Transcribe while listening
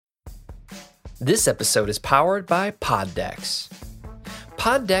This episode is powered by Poddex.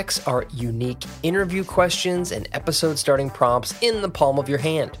 Poddex are unique interview questions and episode starting prompts in the palm of your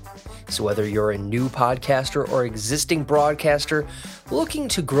hand. So whether you're a new podcaster or existing broadcaster looking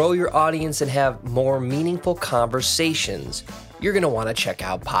to grow your audience and have more meaningful conversations, you're going to want to check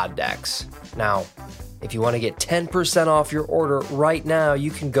out Poddex. Now, if you want to get 10% off your order right now,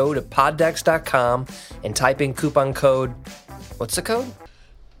 you can go to poddex.com and type in coupon code. What's the code?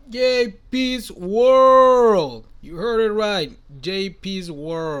 JP's World. You heard it right. JP's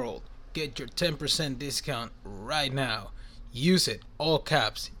World. Get your 10% discount right now. Use it. All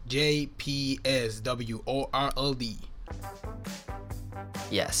caps. JPSWORLD.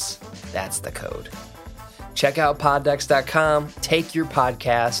 Yes, that's the code. Check out poddex.com. Take your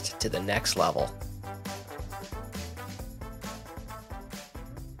podcast to the next level.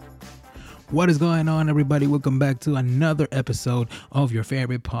 What is going on, everybody? Welcome back to another episode of your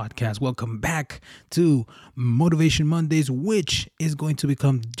favorite podcast. Welcome back to Motivation Mondays, which is going to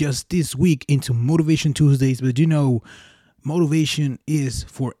become just this week into Motivation Tuesdays. But you know, motivation is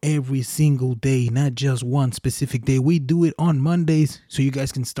for every single day, not just one specific day. We do it on Mondays so you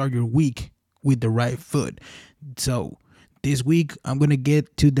guys can start your week with the right foot. So this week, I'm going to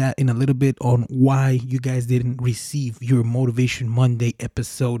get to that in a little bit on why you guys didn't receive your Motivation Monday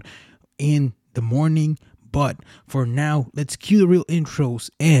episode in the morning. But for now, let's cue the real intros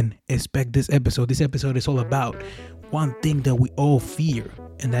and expect this episode. This episode is all about one thing that we all fear,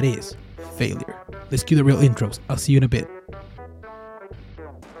 and that is failure. Let's cue the real intros. I'll see you in a bit.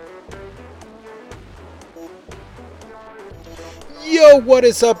 Yo, what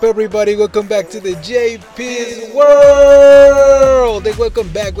is up, everybody? Welcome back to the JP's World. And welcome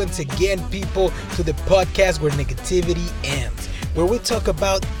back once again, people, to the podcast where negativity ends, where we talk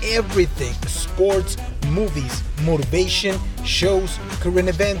about everything: sports, movies, motivation, shows, current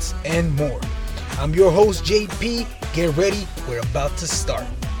events, and more. I'm your host, JP. Get ready. We're about to start.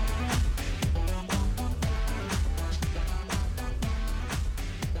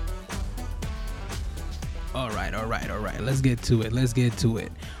 All right. Let's get to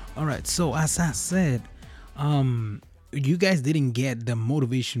it. All right. So as I said, you guys didn't get the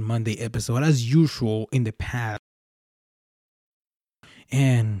Motivation Monday episode as usual in the past.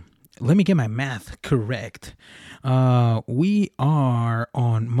 And let me get my math correct. We are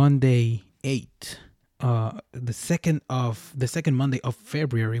on Monday 8, the second Monday of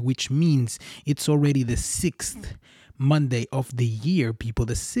February, which means it's already the 6th Monday of the year, people.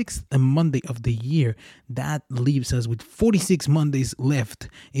 The 6th Monday of the year. That leaves us with 46 Mondays left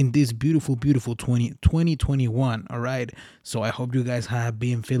in this beautiful 2021. All right. So I hope you guys have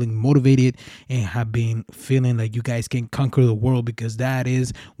been feeling motivated and have been feeling like you guys can conquer the world, because that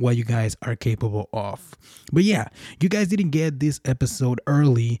is what you guys are capable of. But yeah, you guys didn't get this episode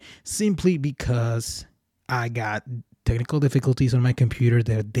early simply because I got technical difficulties on my computer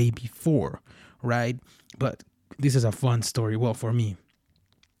the day before, right? But this is a fun story. Well, for me,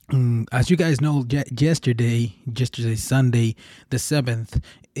 as you guys know, yesterday, Sunday, the 7th,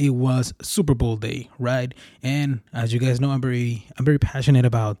 it was Super Bowl day, right? And as you guys know, I'm very passionate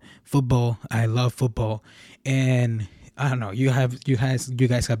about football. I love football, and I don't know. You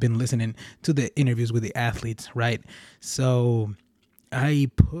guys have been listening to the interviews with the athletes, right? So I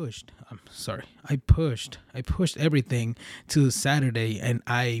pushed everything to Saturday, and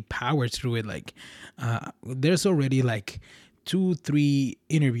I powered through it. Like, there's already like 2-3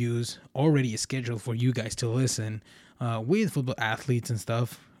 interviews already scheduled for you guys to listen with football athletes and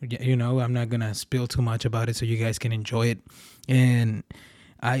stuff. You know, I'm not gonna spill too much about it so you guys can enjoy it. And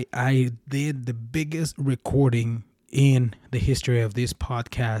I did the biggest recording in the history of this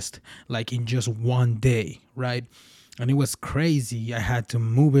podcast, like in just one day, right? And it was crazy. I had to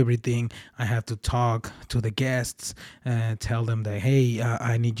move everything. I had to talk to the guests and tell them that, hey,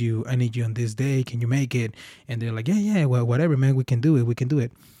 I need you on this day. Can you make it? And they're like, yeah, well, whatever, man, we can do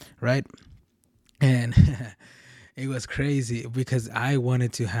it. Right? And it was crazy because I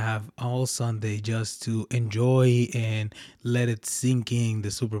wanted to have all Sunday just to enjoy and let it sink in the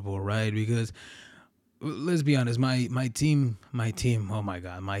Super Bowl, right? Because let's be honest, my team, oh my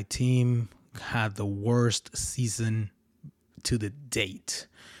God, my team had the worst season to the date.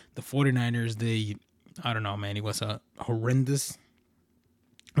 The 49ers, I don't know, man, it was a horrendous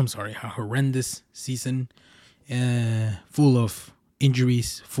season, full of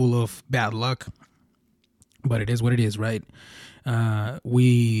injuries, full of bad luck, but it is what it is, right?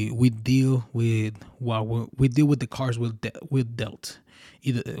 We deal with the cards we're dealt,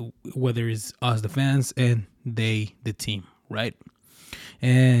 either whether it's us, the fans, and they, the team, right?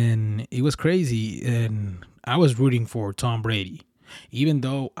 And it was crazy. And I was rooting for Tom Brady. Even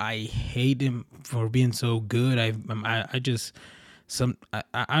though I hate him for being so good, I just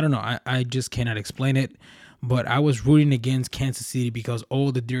I don't know. I just cannot explain it. But I was rooting against Kansas City because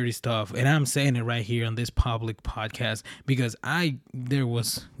all the dirty stuff, and I'm saying it right here on this public podcast because there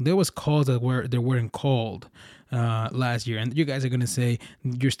was calls that weren't called last year, and you guys are gonna say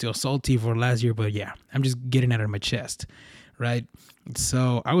you're still salty for last year, but yeah, I'm just getting it out of my chest, right?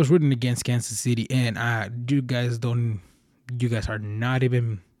 So I was rooting against Kansas City, and you guys are not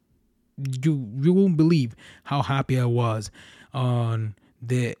even, you won't believe how happy I was on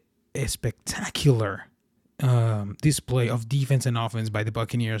the spectacular display of defense and offense by the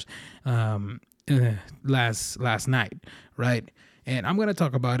Buccaneers last night, right? And I'm gonna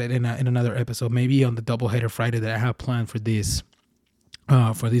talk about it in another episode, maybe on the doubleheader Friday that I have planned for this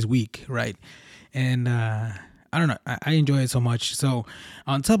week, right? And I don't know, I enjoy it so much. So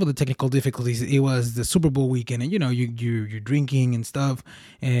on top of the technical difficulties, it was the Super Bowl weekend, and you're drinking and stuff,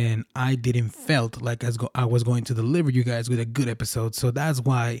 and I didn't felt like I was going to deliver you guys with a good episode. So that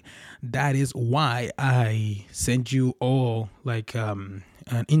is why I sent you all like an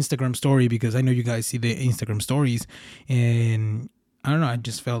Instagram story, because I know you guys see the Instagram stories, and I don't know, I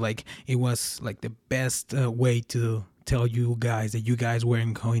just felt like it was like the best way to tell you guys that you guys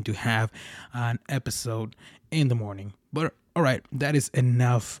weren't going to have an episode in the morning. But all right, that is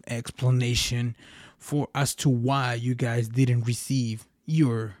enough explanation for as to why you guys didn't receive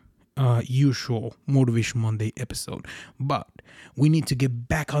your usual Motivation Monday episode. But we need to get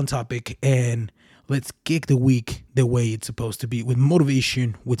back on topic and let's kick the week the way it's supposed to be, with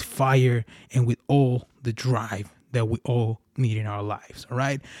motivation, with fire, and with all the drive that we all need in our lives. All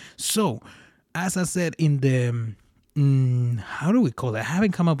right. So as I said in the how do we call it? I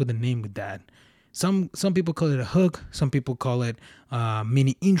haven't come up with a name with that. Some people call it a hook. Some people call it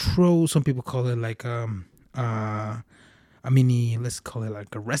mini intro. Some people call it like a mini, let's call it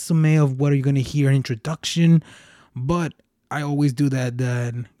like a resume of what are you going to hear, an introduction. But I always do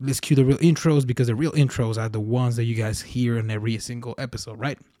that let's cue the real intros, because the real intros are the ones that you guys hear in every single episode,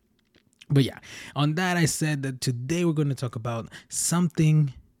 right? But yeah, on that I said that today we're going to talk about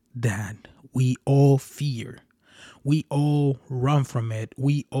something that we all fear. We all run from it.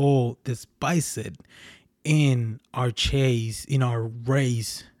 We all despise it in our chase, in our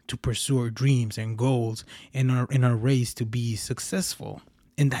race to pursue our dreams and goals, in our race to be successful.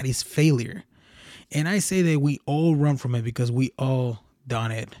 And that is failure. And I say that we all run from it because we all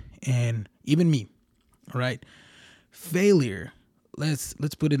done it. And even me, all right? Failure. Let's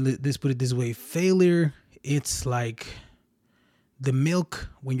put it this way. Failure, it's like the milk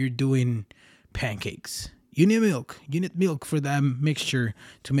when you're doing pancakes. You need milk. You need milk for that mixture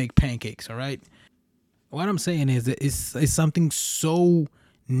to make pancakes, all right? What I'm saying is that it's something so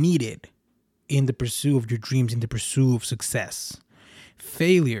needed in the pursuit of your dreams, in the pursuit of success.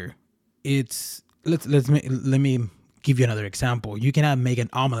 Failure, it's let me give you another example. You cannot make an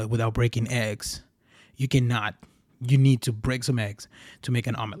omelet without breaking eggs. You cannot. You need to break some eggs to make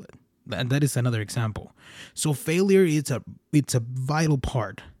an omelet. That is another example. So failure, it's a vital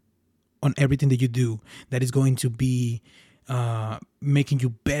part on everything that you do that is going to be making you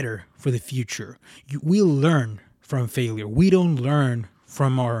better for the future. We learn from failure. We don't learn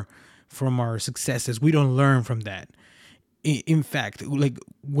from our successes. We don't learn from that. In fact, like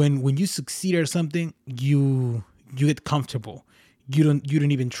when you succeed at something, you get comfortable. You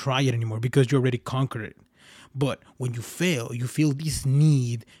don't even try it anymore because you already conquered it. But when you fail, you feel this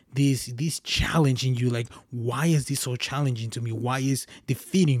need, this challenge in you. Like, why is this so challenging to me? Why is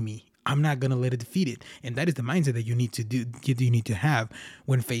defeating me? I'm not gonna let it defeat it. And that is the mindset that you need to have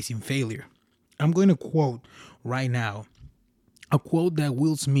when facing failure. I'm going to quote right now a quote that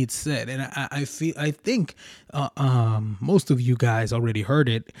Will Smith said, and I think most of you guys already heard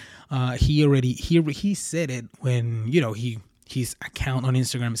it. He said it when his account on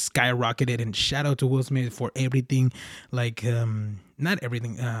Instagram skyrocketed, and shout out to Will Smith for everything. Like not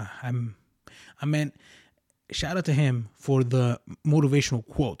everything. I meant shout out to him for the motivational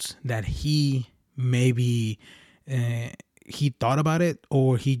quotes that he maybe he thought about it,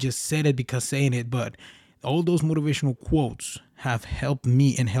 or he just said it because saying it. But all those motivational quotes have helped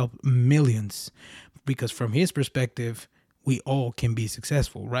me and helped millions, because from his perspective, we all can be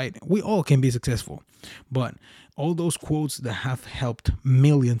successful, right? We all can be successful. But all those quotes that have helped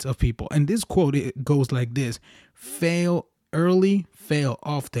millions of people. And this quote, it goes like this: fail early, fail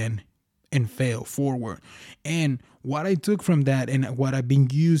often, and fail forward. And what I took from that and what I've been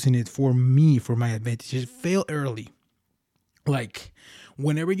using it for me, for my advantage, is fail early. Like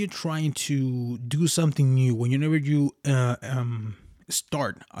whenever you're trying to do something new, whenever you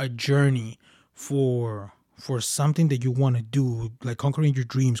start a journey for for something that you want to do, like conquering your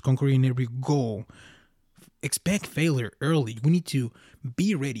dreams, conquering every goal, expect failure early. We need to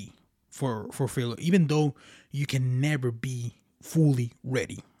be ready for failure, even though you can never be fully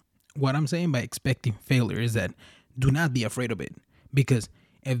ready. What I'm saying by expecting failure is that do not be afraid of it, because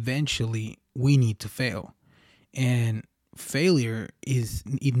eventually we need to fail. And failure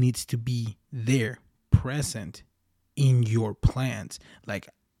it needs to be there, present in your plans. Like,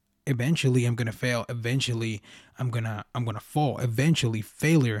 eventually I'm gonna fail, eventually I'm gonna fall, eventually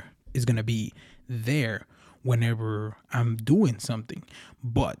failure is gonna be there whenever I'm doing something.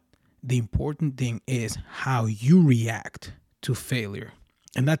 But the important thing is how you react to failure.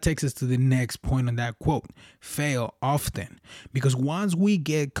 And that takes us to the next point on that quote: fail often. Because once we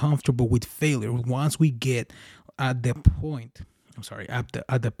get comfortable with failure, once we get at the point,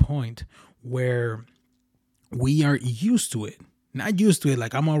 at the point where we are used to it, not used to it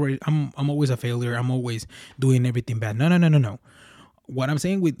like I'm always a failure, I'm always doing everything bad. No. What I'm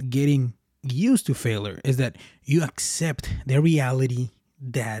saying with getting used to failure is that you accept the reality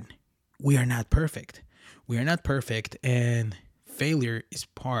that we are not perfect. We are not perfect, and failure is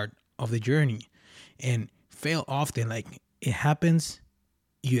part of the journey. And fail often, like it happens,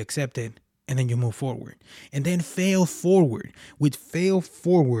 you accept it, and then you move forward. And then fail forward. With fail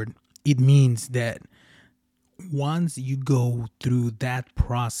forward, it means that once you go through that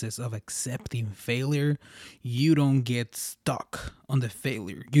process of accepting failure, you don't get stuck on the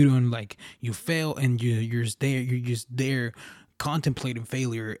failure. You don't you fail and you're just there contemplating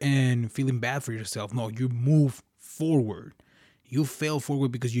failure and feeling bad for yourself. No, you move forward. You fail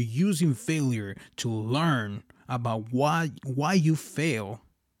forward because you're using failure to learn about why you fail,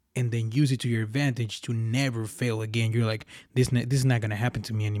 and then use it to your advantage to never fail again. You're like, this is not going to happen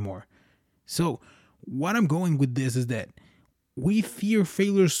to me anymore. So what I'm going with this is that we fear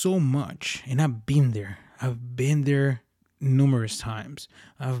failure so much, and I've been there. I've been there numerous times.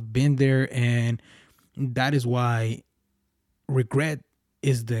 I've been there, and that is why regret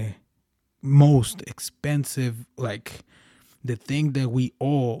is the most expensive, the thing that we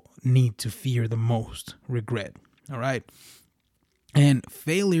all need to fear the most. Regret. All right. And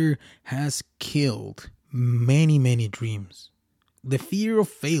failure has killed many, many dreams. The fear of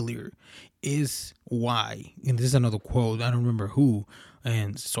failure is why, and this is another quote, I don't remember who,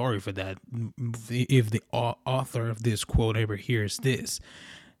 and sorry for that if the author of this quote ever hears this.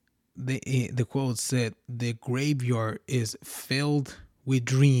 The quote said, "The graveyard is filled with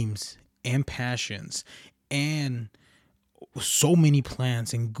dreams and passions and so many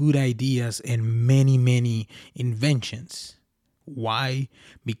plans and good ideas and many, many inventions." Why?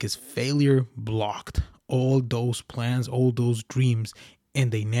 Because failure blocked all those plans, all those dreams,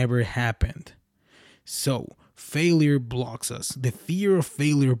 and they never happened. So failure blocks us. The fear of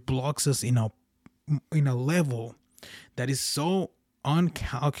failure blocks us in a level that is so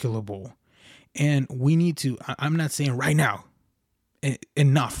uncalculable. And we need to, I'm not saying right now,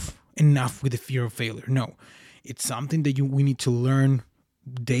 enough with the fear of failure. No, it's something that we need to learn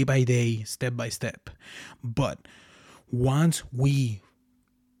day by day, step by step. But once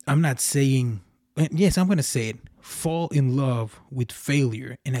I'm not saying, yes, I'm going to say it, fall in love with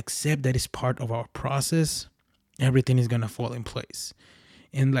failure and accept that it's part of our process, everything is going to fall in place.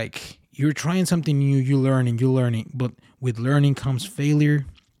 And you're trying something new, you're learning, but with learning comes failure,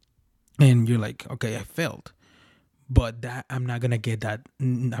 and you're like, okay, I failed, but that I'm not going to get that.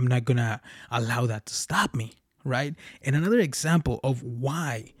 I'm not going to allow that to stop me. Right. And another example of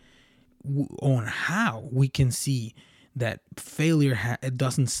on how we can see that failure it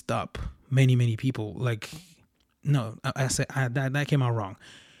doesn't stop many people. No, I said that came out wrong.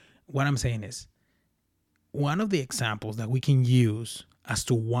 What I'm saying is, one of the examples that we can use as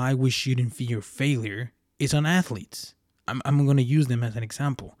to why we shouldn't fear failure is on athletes. I'm going to use them as an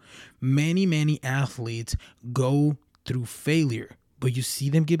example. Many athletes go through failure, but you see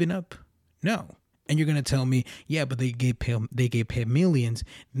them giving up? No. And you're going to tell me, yeah, but they get paid millions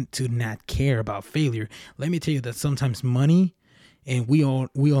to not care about failure. Let me tell you that sometimes money, and we all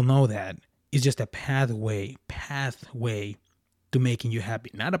know that, is just a pathway to making you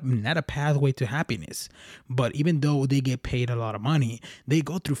happy. Not a pathway to happiness. But even though they get paid a lot of money, they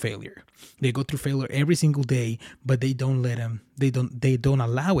go through failure. They go through failure every single day, but they don't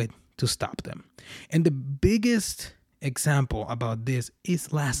allow it to stop them. And the biggest example about this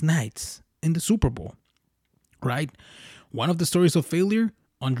is last night's in the Super Bowl, right? One of the stories of failure,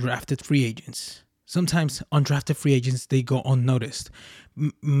 undrafted free agents. Sometimes undrafted free agents, they go unnoticed.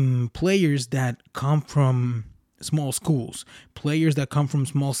 Players that come from small schools, players that come from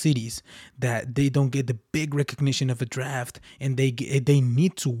small cities, that they don't get the big recognition of a draft, and they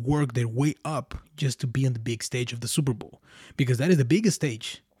need to work their way up just to be on the big stage of the Super Bowl, because that is the biggest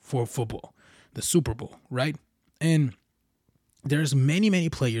stage for football, the Super Bowl, right? And there's many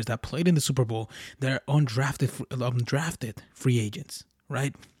players that played in the Super Bowl that are undrafted free agents,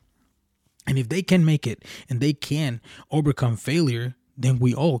 right? And if they can make it and they can overcome failure, then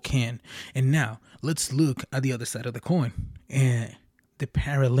we all can. And now let's look at the other side of the coin, and the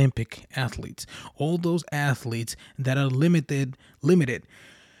Paralympic athletes, all those athletes that are limited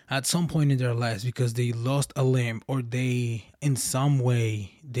at some point in their lives because they lost a limb, or they in some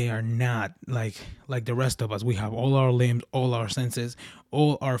way they are not like the rest of us. We have all our limbs, all our senses,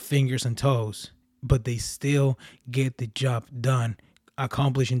 all our fingers and toes, but they still get the job done,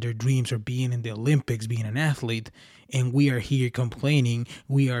 accomplishing their dreams or being in the Olympics, being an athlete. And we are here complaining,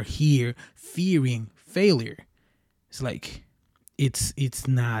 we are here fearing failure. It's like it's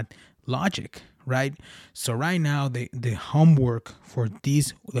not logic, right? So right now the homework for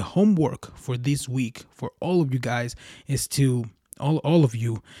this week for all of you guys is to all of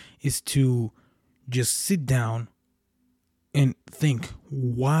you is to just sit down and think,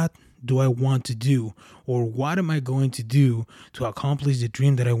 what do I want to do, or what am I going to do to accomplish the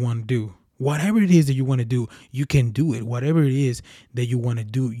dream that I want to do? Whatever it is that you want to do, you can do it. Whatever it is that you want to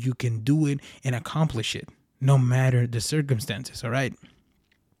do, you can do it and accomplish it, no matter the circumstances, all right?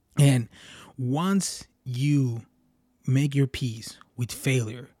 And once you make your peace with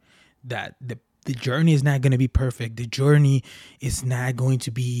failure, that the journey is not going to be perfect. The journey is not going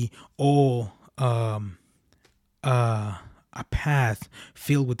to be all a path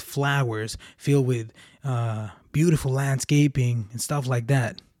filled with flowers, filled with beautiful landscaping and stuff like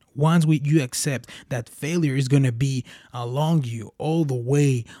that. Once you accept that failure is going to be along you all the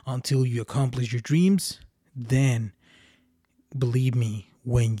way until you accomplish your dreams, then believe me,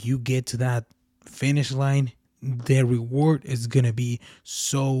 when you get to that finish line, the reward is going to be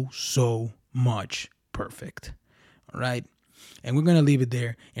so much perfect. All right. And we're going to leave it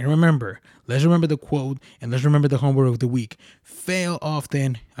there. And let's remember the quote, and let's remember the homework of the week. Fail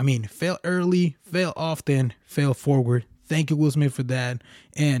early, fail often, fail forward. Thank you, Will Smith, for that.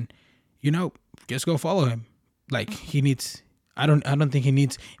 And, just go follow him. Like, he needs, I don't think he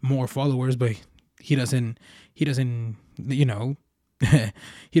needs more followers, but he doesn't, he doesn't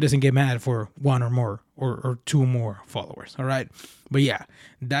get mad for one or more or two more followers. All right. But yeah,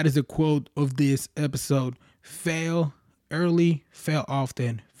 that is the quote of this episode. Fail early, fail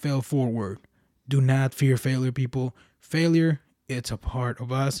often, fail forward. Do not fear failure, people. Failure, it's a part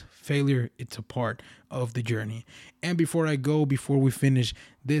of us. Failure, it's a part of the journey. And before we finish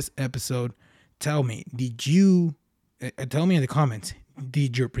this episode, tell me in the comments,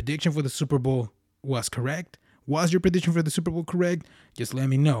 did your prediction for the Super Bowl was correct? Was your prediction for the Super Bowl correct? Just let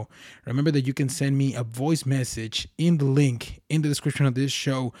me know. Remember that you can send me a voice message in the link in the description of this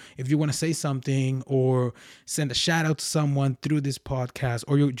show. If you want to say something or send a shout out to someone through this podcast,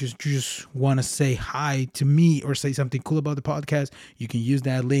 or you just want to say hi to me or say something cool about the podcast, you can use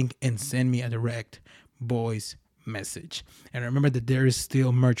that link and send me a direct voice message. And remember that there is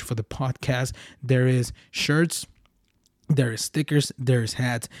still merch for the podcast. There is shirts, there is stickers, there's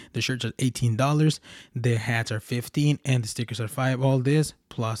hats. The shirts are $18, the hats are $15, and the stickers are $5. All this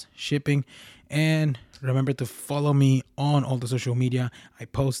plus shipping. And remember to follow me on all the social media. I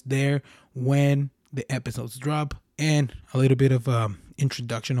post there when the episodes drop, and a little bit of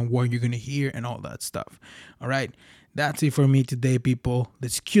introduction on what you're gonna hear and all that stuff. All right, that's it for me today, people.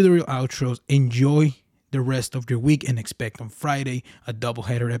 Let's cue the real outros. Enjoy the rest of your week and expect on Friday a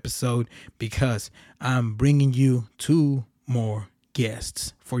doubleheader episode, because I'm bringing you 2 more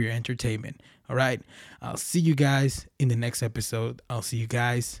guests for your entertainment. All right. I'll see you guys in the next episode. I'll see you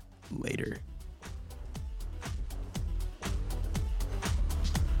guys later.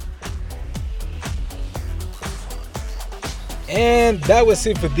 And that was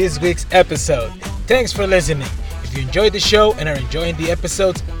it for this week's episode. Thanks for listening. If you enjoyed the show and are enjoying the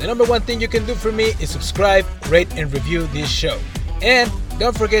episodes, the number one thing you can do for me is subscribe, rate, and review this show. And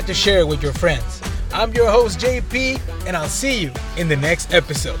don't forget to share it with your friends. I'm your host, JP, and I'll see you in the next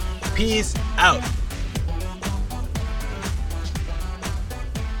episode. Peace out.